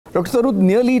Dr. Tharoor,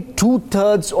 nearly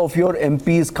two-thirds of your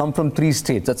MPs come from three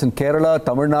states. That's in Kerala,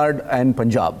 Tamil Nadu and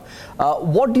Punjab.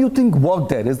 What do you think worked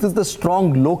there? Is this the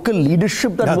strong local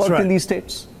leadership that worked in these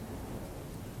states?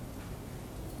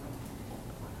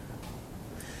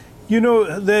 You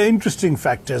know, there are interesting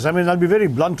factors. I mean, I'll be very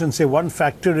blunt and say one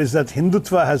factor is that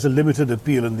Hindutva has a limited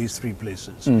appeal in these three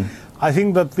places. I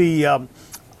think that the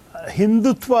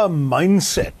Hindutva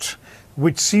mindset,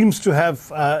 which seems to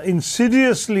have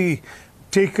insidiously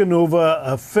taken over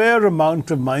a fair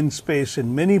amount of mind space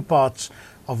in many parts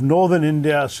of northern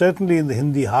India, certainly in the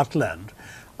Hindi heartland,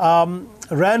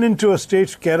 ran into a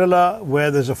state, Kerala,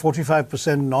 where there's a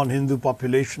 45% non-Hindu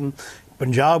population,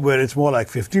 Punjab, where it's more like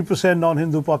 50%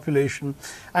 non-Hindu population,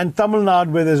 and Tamil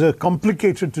Nadu, where there's a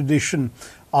complicated tradition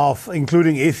of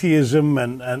including atheism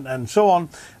and so on,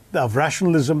 of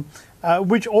rationalism,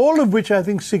 all of which I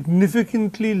think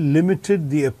significantly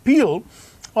limited the appeal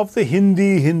of the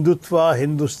Hindi, Hindutva,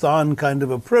 Hindustan kind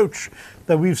of approach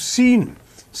that we've seen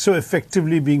so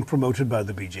effectively being promoted by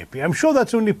the BJP. I'm sure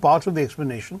that's only part of the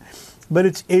explanation, but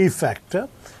it's a factor.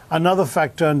 Another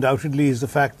factor undoubtedly is the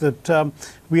fact that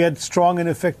we had strong and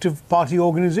effective party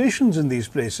organizations in these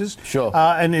places. Sure.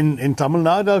 And in Tamil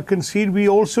Nadu, I'll concede, we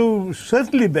also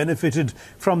certainly benefited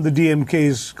from the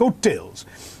DMK's coattails.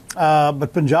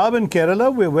 But Punjab and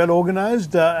Kerala, we're well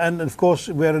organized, and of course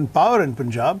we're in power in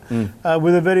Punjab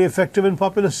with a very effective and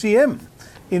popular CM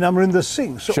in Amrinder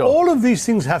Singh. So all of these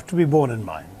things have to be borne in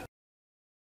mind.